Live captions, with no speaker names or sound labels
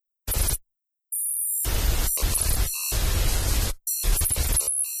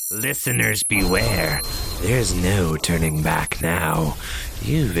Listeners beware, there's no turning back now.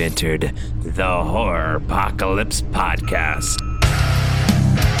 You've entered the Horror Apocalypse Podcast.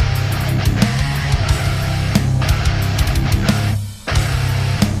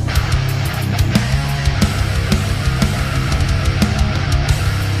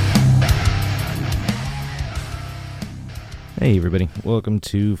 Hey everybody, welcome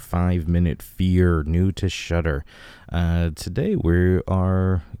to 5 Minute Fear, new to Shudder. Today we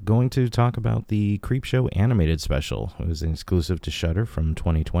are going to talk about the Creepshow animated special. It was an exclusive to Shudder from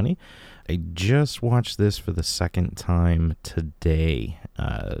 2020. I just watched this for the second time today.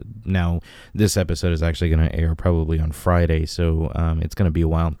 Now, this episode is actually going to air probably on Friday, so it's going to be a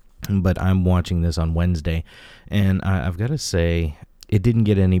while. But I'm watching this on Wednesday, and I've got to say, it didn't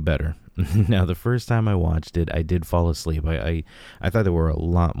get any better. Now, the first time I watched it, I did fall asleep. I thought there were a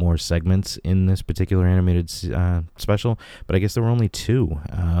lot more segments in this particular animated special, but I guess there were only two.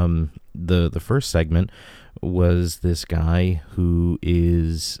 The first segment was this guy who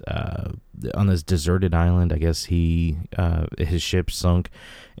is on this deserted island. I guess his ship sunk,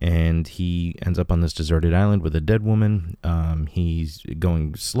 and he ends up on this deserted island with a dead woman. He's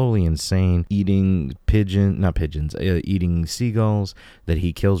going slowly insane, eating eating seagulls that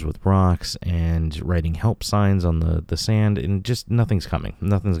he kills with rocks, and writing help signs on the sand, and just nothing's coming.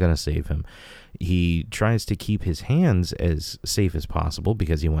 Nothing's going to save him. He tries to keep his hands as safe as possible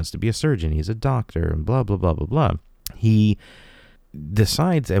because he wants to be a surgeon. He's a doctor and blah, blah, blah, blah, blah. He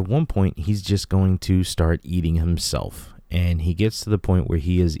decides at one point he's just going to start eating himself. And he gets to the point where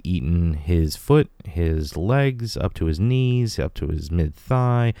he has eaten his foot, his legs, up to his knees, up to his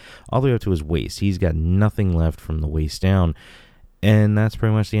mid-thigh, all the way up to his waist. He's got nothing left from the waist down. And that's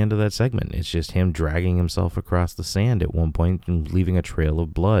pretty much the end of that segment. It's just him dragging himself across the sand at one point and leaving a trail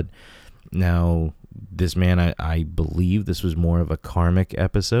of blood. Now, this man, I believe this was more of a karmic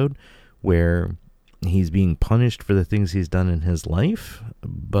episode where he's being punished for the things he's done in his life,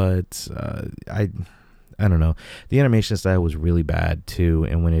 but I don't know. The animation style was really bad too,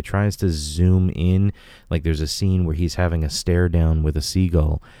 and when it tries to zoom in, like there's a scene where he's having a stare down with a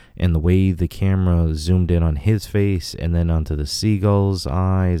seagull, and the way the camera zoomed in on his face and then onto the seagull's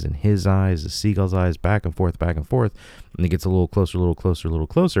eyes and his eyes, the seagull's eyes, back and forth, and it gets a little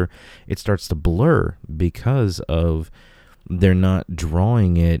closer, it starts to blur because of they're not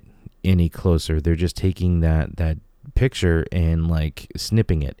drawing it any closer. They're just taking that picture and like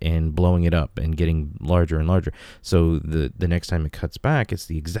snipping it and blowing it up and getting larger and larger. So the next time it cuts back, it's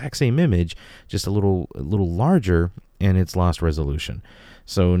the exact same image, just a little larger, and it's lost resolution.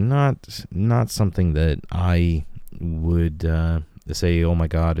 So not something that I would say, oh my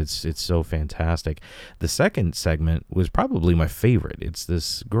god, it's so fantastic. The second segment was probably my favorite. It's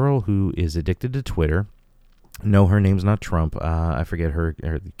this girl who is addicted to Twitter. No, her name's not Trump. I forget her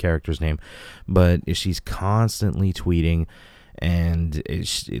character's name, but she's constantly tweeting, and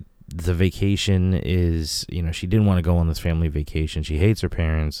the vacation is, she didn't want to go on this family vacation. She hates her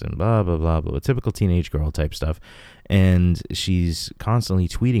parents and blah, blah, blah, blah, typical teenage girl type stuff, and she's constantly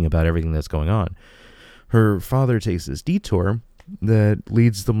tweeting about everything that's going on. Her father takes this detour that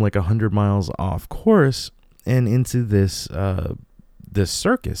leads them like 100 miles off course and into this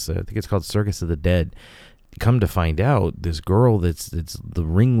circus. I think it's called Circus of the Dead. Come to find out, this girl that's the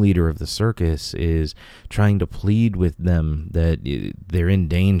ringleader of the circus is trying to plead with them that they're in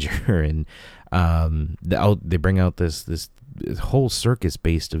danger, and they bring out this whole circus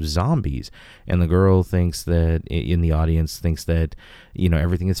based of zombies, and the girl thinks that in the audience thinks that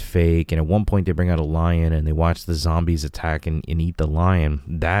everything is fake. And at one point they bring out a lion and they watch the zombies attack and eat the lion.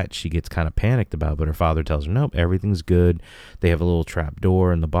 That she gets kind of panicked about, but her father tells her nope, everything's good. They have a little trap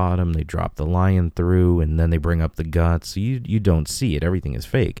door in the bottom, they drop the lion through, and then they bring up the guts, so you don't see it, everything is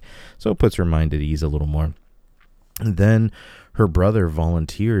fake. So it puts her mind at ease a little more. And then her brother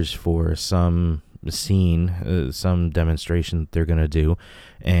volunteers for some scene, some demonstration that they're going to do,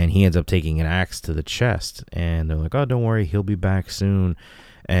 and he ends up taking an axe to the chest, and they're like, oh, don't worry, he'll be back soon.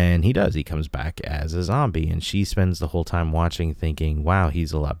 And he does. He comes back as a zombie, and she spends the whole time watching thinking, wow,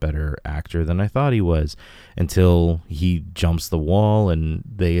 he's a lot better actor than I thought he was, until he jumps the wall and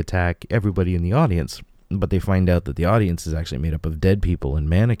they attack everybody in the audience. But they find out that the audience is actually made up of dead people and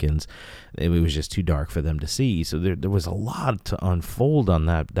mannequins. It was just too dark for them to see. So there was a lot to unfold on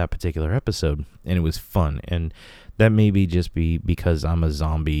that particular episode, and it was fun. And that may be just because I'm a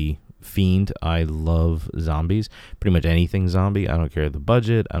zombie fiend. I love zombies. Pretty much anything zombie. I don't care the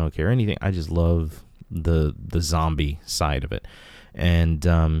budget. I don't care anything. I just love the zombie side of it. And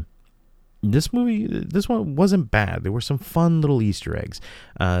this one wasn't bad. There were some fun little Easter eggs.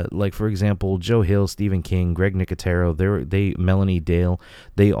 Like, for example, Joe Hill, Stephen King, Greg Nicotero, Melanie Dale,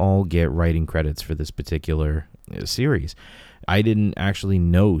 they all get writing credits for this particular series. I didn't actually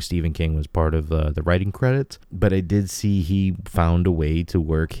know Stephen King was part of the writing credits, but I did see he found a way to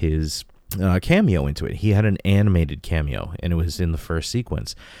work his cameo into it. He had an animated cameo, and it was in the first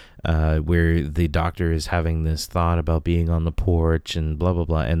sequence where the doctor is having this thought about being on the porch and blah, blah,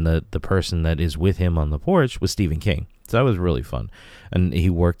 blah, and the person that is with him on the porch was Stephen King. So that was really fun. And he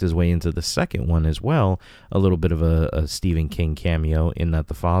worked his way into the second one as well, a little bit of a Stephen King cameo in that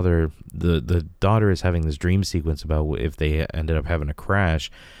the daughter is having this dream sequence about if they ended up having a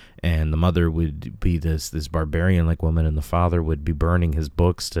crash, and the mother would be this barbarian-like woman, and the father would be burning his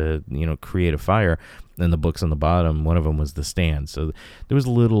books to, create a fire. And the books on the bottom, one of them was The Stand. So there was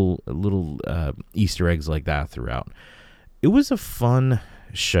little Easter eggs like that throughout. It was a fun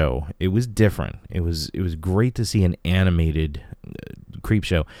show. It was different. It was great to see an animated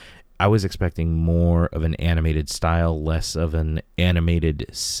Creepshow. I was expecting more of an animated style, less of an animated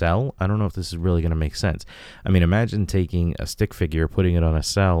cell. I don't know if this is really going to make sense. I mean, imagine taking a stick figure, putting it on a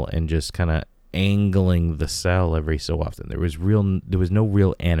cell, and just kind of angling the cell every so often. There was no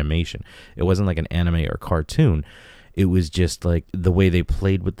real animation. It wasn't like an anime or cartoon. It was just like the way they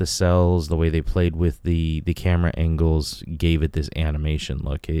played with the cells, the way they played with the camera angles gave it this animation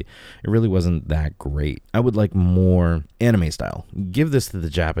look. It really wasn't that great. I would like more anime style. Give this to the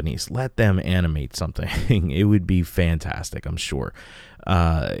Japanese. Let them animate something. It would be fantastic, I'm sure.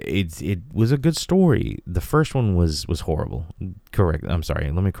 It was a good story. The first one was horrible. Correct. I'm sorry.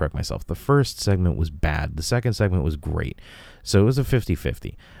 Let me correct myself. The first segment was bad. The second segment was great. So it was a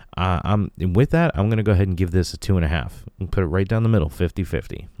 50-50. With that, I'm going to go ahead and give this a 2.5. Put it right down the middle,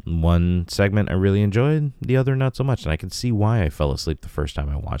 50-50. One segment I really enjoyed, the other not so much. And I can see why I fell asleep the first time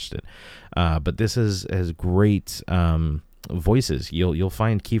I watched it. But this has great voices. You'll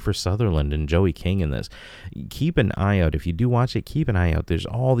find Kiefer Sutherland and Joey King in this. Keep an eye out. If you do watch it, keep an eye out. There's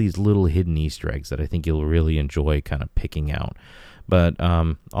all these little hidden Easter eggs that I think you'll really enjoy kind of picking out. But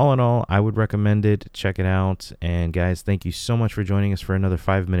all in all, I would recommend it. Check it out. And guys, thank you so much for joining us for another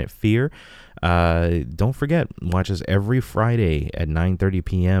 5-Minute Fear. Don't forget, watch us every Friday at 9:30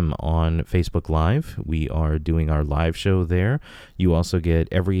 p.m. on Facebook Live. We are doing our live show there. You also get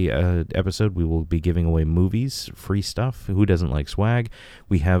every episode, we will be giving away movies, free stuff. Who doesn't like swag?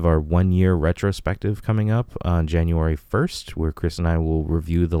 We have our 1-year retrospective coming up on January 1st, where Chris and I will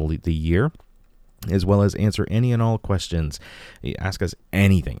review the year, as well as answer any and all questions. Ask us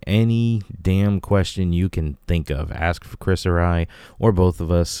anything, any damn question you can think of. Ask for Chris or I, or both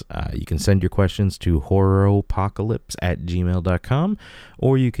of us. You can send your questions to horroropocalypse@gmail.com,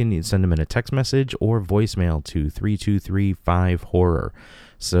 or you can send them in a text message or voicemail to 323-5-HORROR.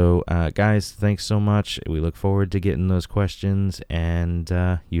 So, guys, thanks so much. We look forward to getting those questions, and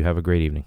you have a great evening.